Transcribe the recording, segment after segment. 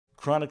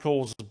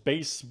Chronicles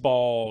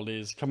Baseball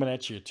is coming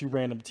at you. 2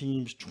 random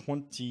teams,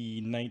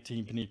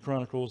 2019 Panini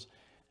Chronicles.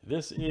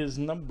 This is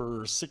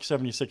number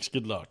 676.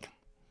 Good luck.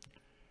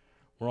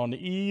 We're on the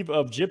eve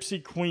of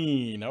Gypsy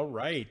Queen. All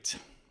right.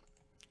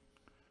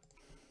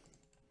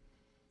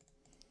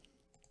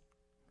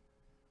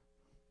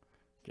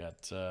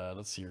 Got,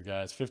 let's see here,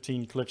 guys.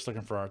 15 clicks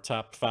looking for our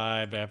top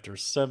 5 after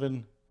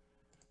 7.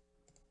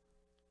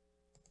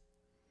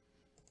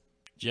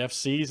 Jeff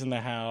C's in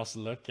the house.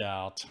 Look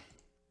out.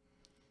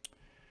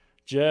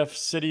 Jeff,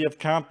 City of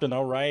Compton.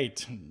 All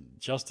right.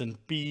 Justin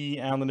B,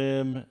 Alan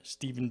M,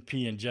 Stephen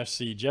P, and Jeff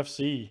C. Jeff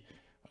C,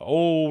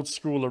 old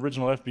school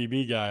original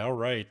FBB guy. All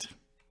right.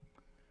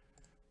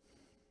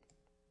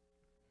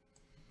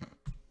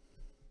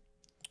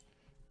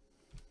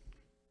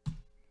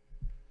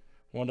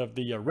 One of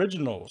the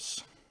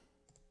originals.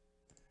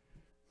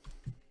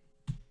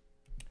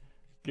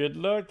 Good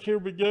luck. Here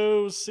we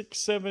go.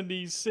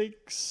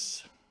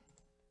 676.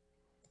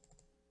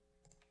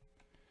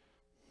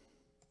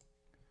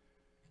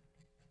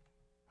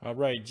 All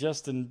right,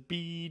 Justin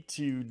B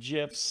to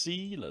Jeff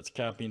C. Let's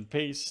copy and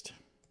paste.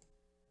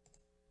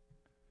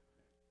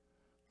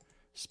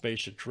 Space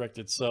should correct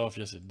itself.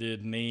 Yes, it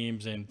did.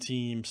 Names and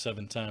team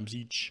 7 times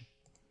each.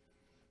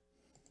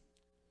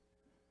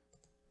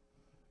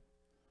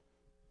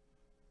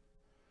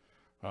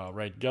 All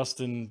right,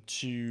 Gustin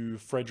to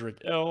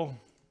Frederick L.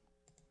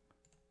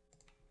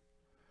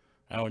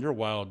 Alan, you're a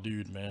wild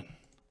dude, man.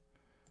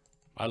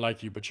 I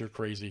like you, but you're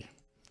crazy.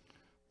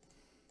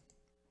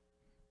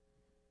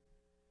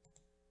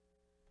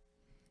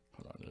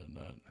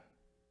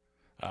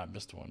 I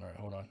missed one. All right,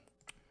 hold on.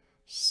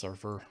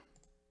 Surfer.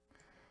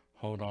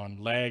 Hold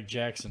on. Lag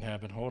Jackson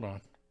happened. Hold on.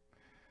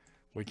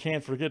 We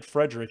can't forget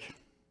Frederick.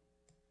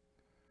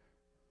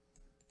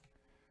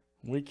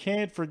 We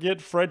can't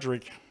forget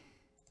Frederick.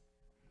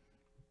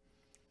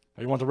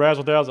 Oh, you want the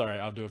razzle dazzle? All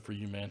right, I'll do it for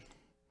you, man.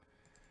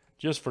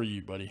 Just for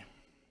you, buddy.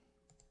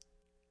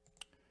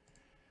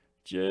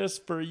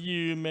 Just for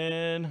you,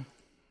 man.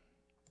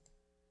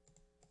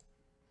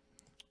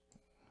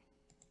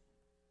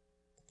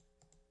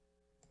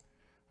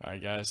 All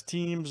right, guys,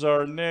 teams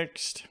are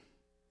next.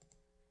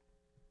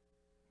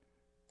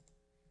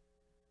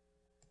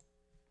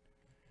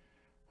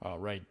 All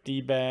right,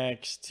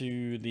 D-backs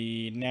to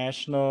the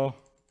National.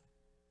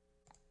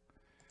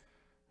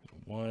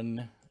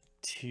 1,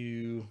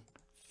 2,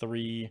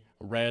 3,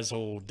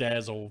 razzle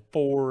dazzle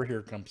 4.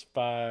 Here comes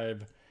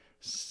 5,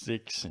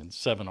 6, and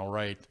 7. All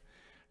right,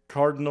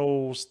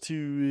 Cardinals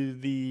to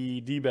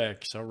the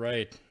D-backs. All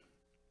right.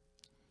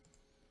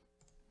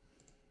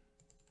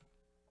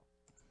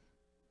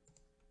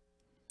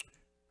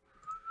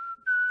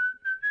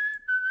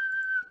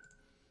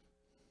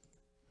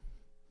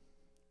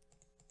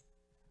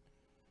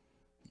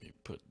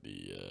 Put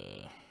the,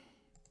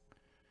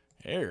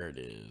 there it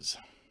is.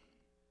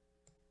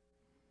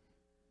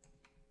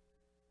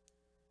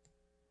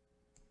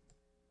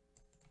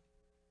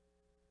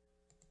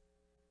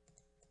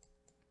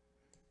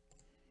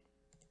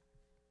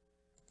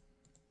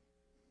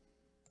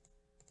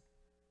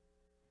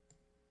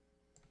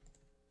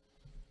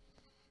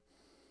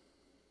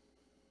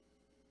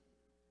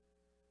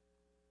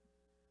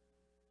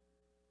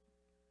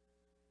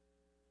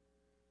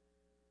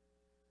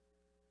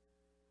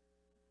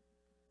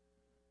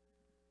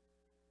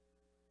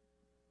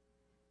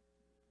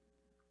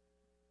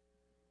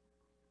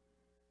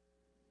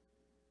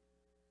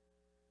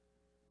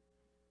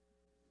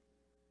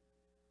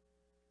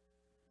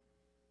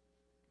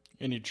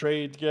 Any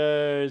trades,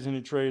 guys?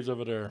 Any trades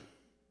over there?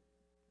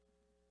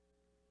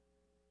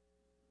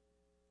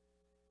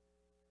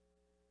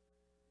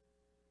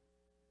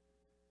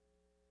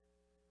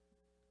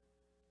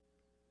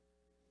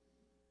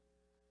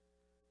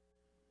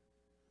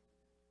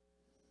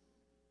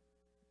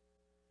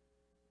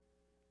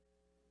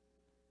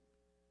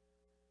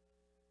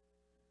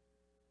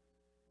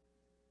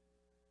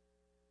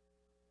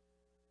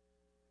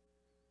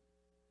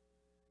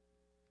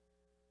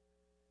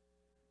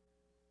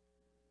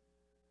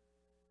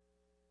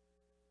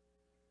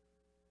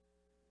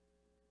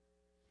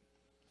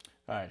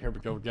 All right, here we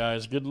go,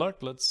 guys. Good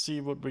luck. Let's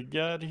see what we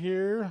got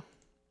here.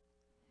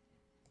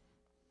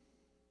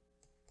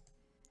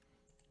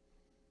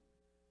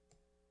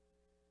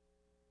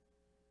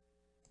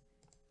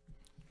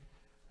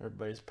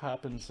 Everybody's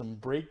popping some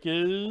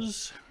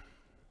breakers.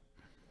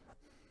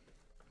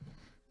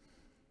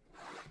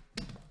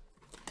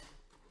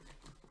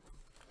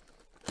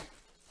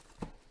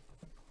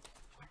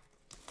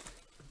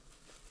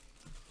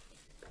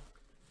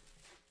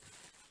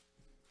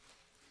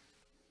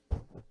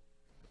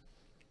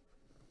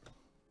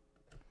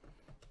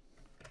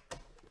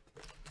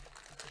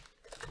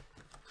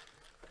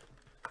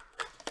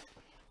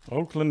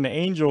 Oakland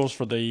Angels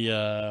for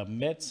the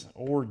Mets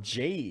or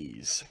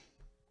Jays.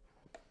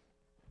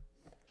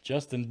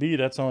 Justin B,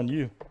 that's on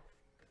you.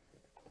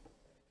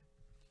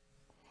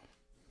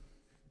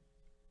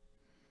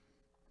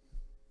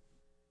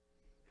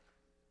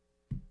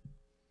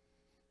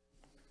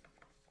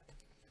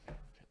 Got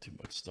too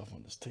much stuff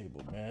on this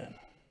table, man.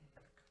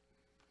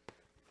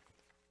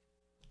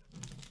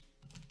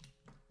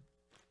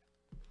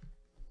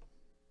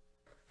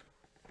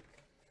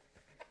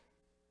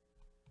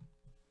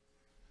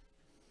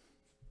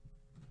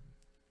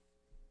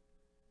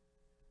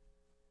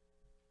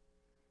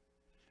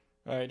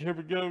 All right, here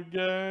we go,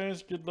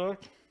 guys. Good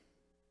luck.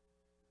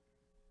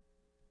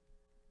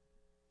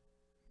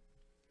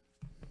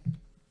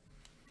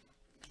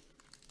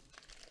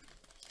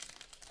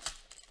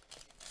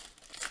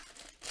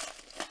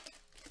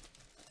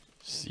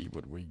 See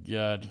what we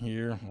got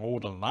here.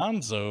 Old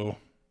Alonzo.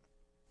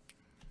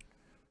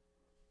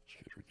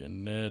 We're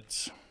getting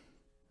it.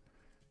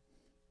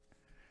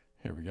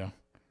 Here we go.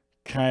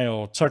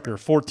 Kyle Tucker,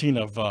 14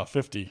 of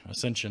 50.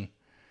 Ascension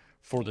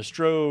for the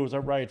Stros. All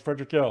right,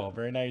 Frederick L.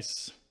 Very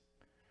nice.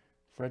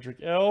 Frederick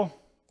L.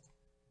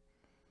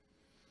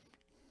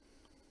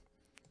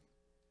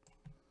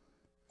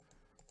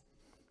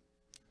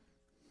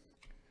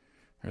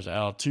 There's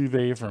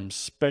Altuve from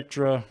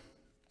Spectra.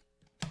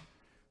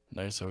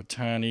 Nice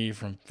Otani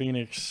from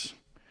Phoenix.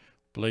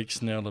 Blake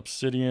Snell,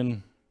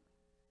 Obsidian.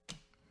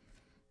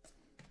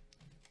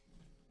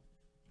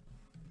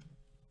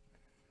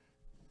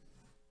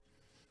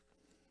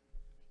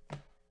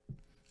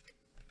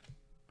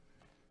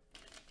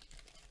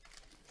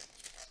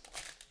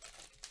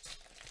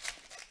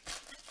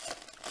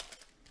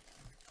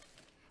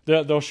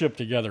 They'll ship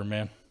together,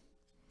 man.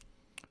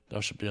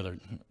 They'll ship together.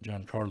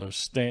 Giancarlo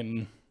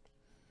Stanton.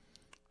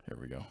 Here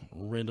we go.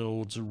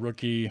 Reynolds,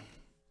 rookie.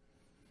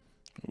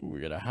 Ooh, we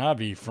got a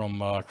Javi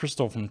from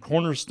Crystal from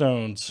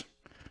Cornerstones.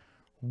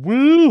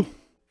 Woo!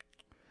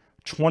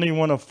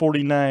 21 of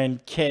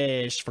 49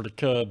 cash for the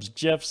Cubs.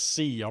 Jeff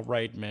C. All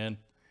right, man.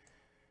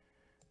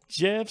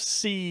 Jeff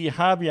C.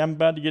 Javi, I'm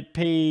about to get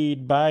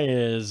paid.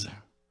 Baez.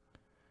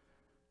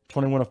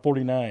 21 of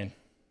 49.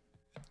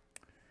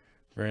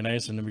 Very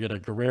nice. And then we got a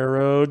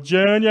Guerrero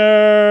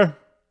Jr.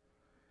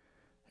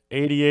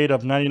 88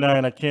 of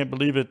 99. I can't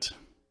believe it.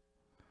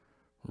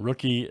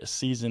 Rookie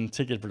season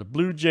ticket for the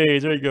Blue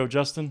Jays. There you go,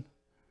 Justin.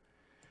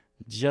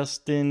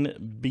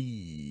 Justin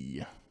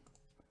B.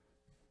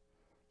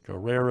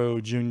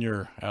 Guerrero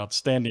Jr.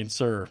 Outstanding,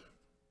 sir.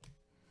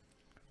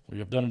 We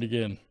have done it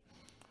again.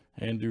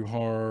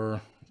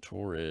 Andujar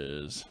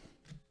Torres.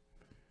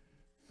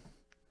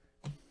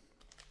 I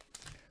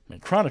mean,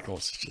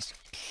 Chronicles is just...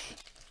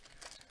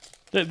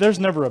 There's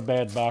never a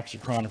bad box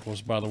of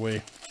Chronicles, by the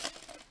way.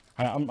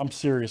 I'm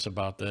serious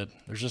about that.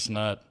 There's just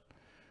not.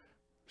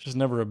 It's just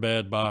never a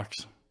bad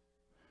box.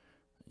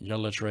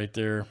 Yelich right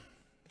there.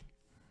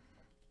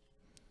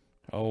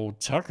 Oh,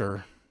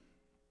 Tucker.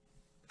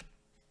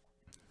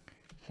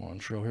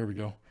 Montreal, here we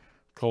go.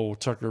 Cole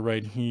Tucker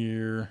right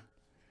here.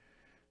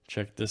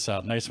 Check this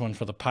out. Nice one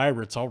for the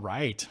Pirates. All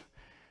right.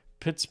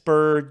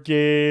 Pittsburgh,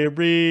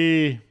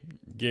 Gary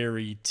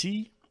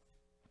T.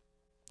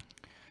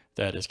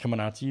 That is coming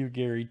out to you,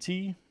 Gary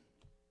T.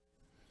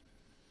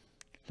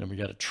 Then we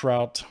got a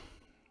Trout.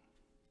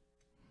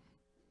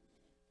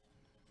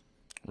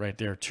 Right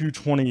there.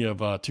 220 of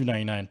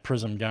 299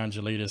 Prism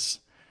Gondolatus.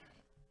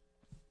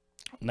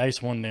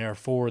 Nice one there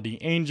for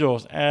the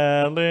Angels.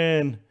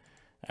 Allen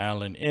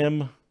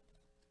M.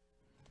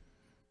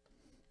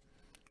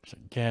 So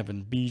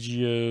Gavin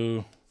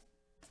Biggio.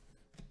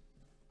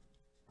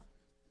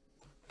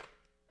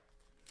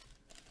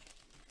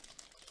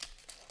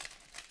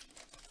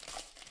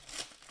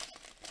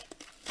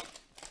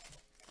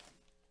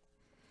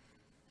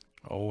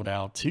 Old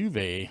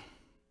Altuve.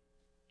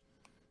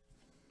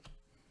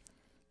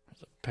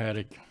 There's a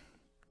Paddock.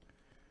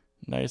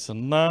 Nice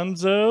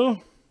Alonzo.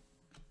 There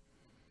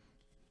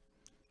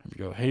we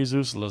go.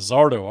 Jesus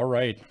Luzardo. All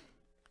right.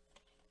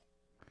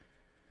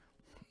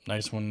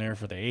 Nice one there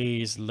for the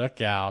A's.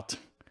 Look out.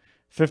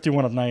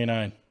 51 of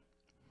 99.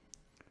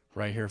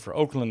 Right here for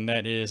Oakland.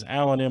 That is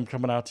Allen M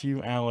coming out to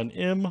you. Allen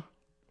M.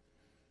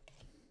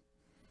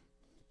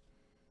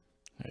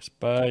 Nice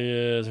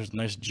Baez. There's a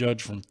nice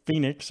Judge from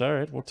Phoenix. All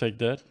right, we'll take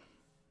that.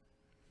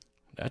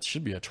 That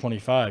should be a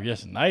 25.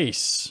 Yes,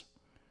 nice.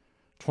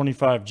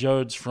 25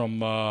 Judge from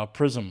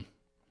Prism.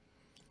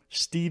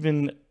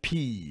 Stephen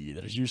P.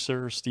 That is you,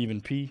 sir. Stephen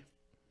P.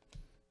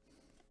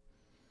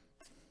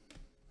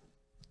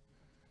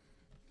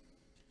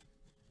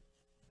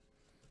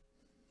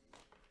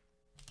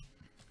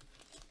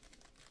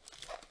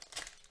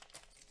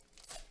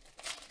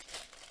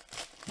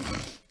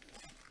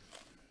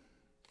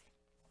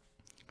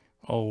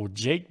 Oh,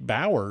 Jake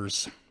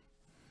Bowers.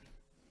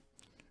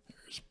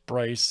 There's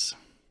Bryce.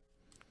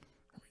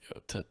 Here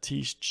we go.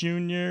 Tatis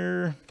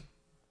Jr.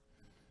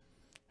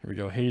 Here we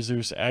go.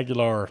 Jesus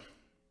Aguilar.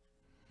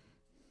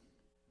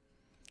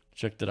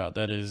 Check that out.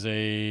 That is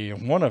a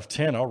 1 of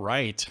 10. All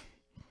right.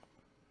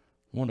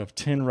 1 of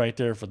 10 right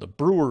there for the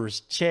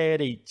Brewers.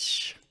 Chad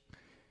H.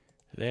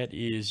 That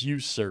is you,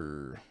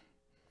 sir.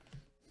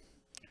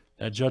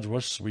 That Judge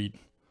was sweet.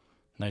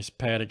 Nice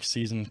Paddock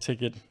season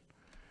ticket.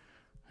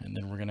 And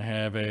then we're going to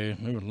have a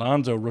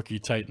Alonzo rookie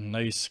Titan.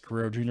 Nice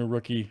Guerrero Jr.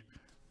 rookie.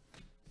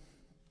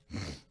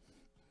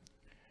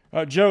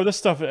 Joe, this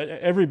stuff,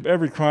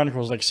 every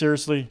Chronicles, like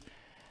seriously,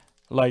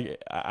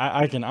 like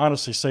I can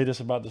honestly say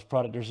this about this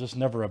product. There's just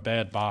never a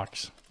bad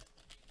box.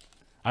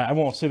 I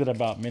won't say that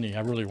about many. I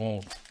really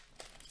won't.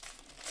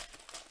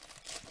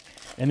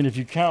 And then if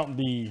you count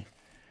the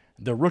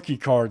rookie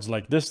cards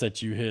like this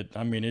that you hit,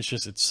 I mean,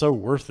 it's so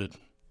worth it.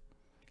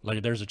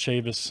 Like, there's a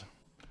Chavis.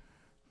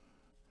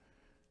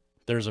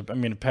 There's a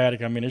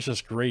Paddock. I mean, it's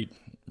just great.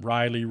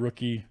 Riley,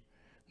 rookie,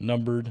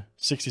 numbered,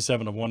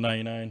 67 of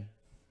 199.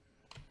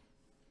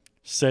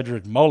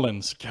 Cedric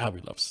Mullins. God,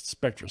 we love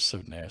Spectra's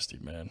so nasty,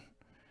 man.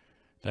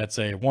 That's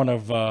a 1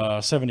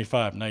 of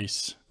 75.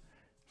 Nice.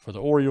 For the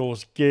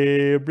Orioles,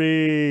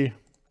 Gary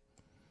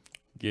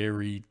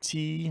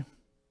T.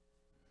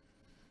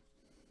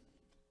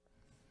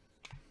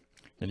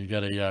 Then you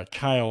got a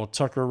Kyle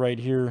Tucker right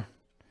here.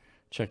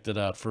 Check that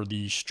out. For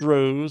the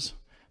Stros,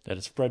 that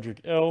is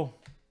Frederick L.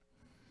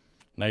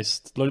 Nice.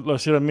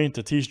 Let's see what I mean.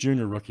 Tatis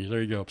Jr. rookie.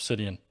 There you go.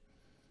 Obsidian.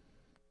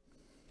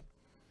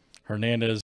 Hernandez.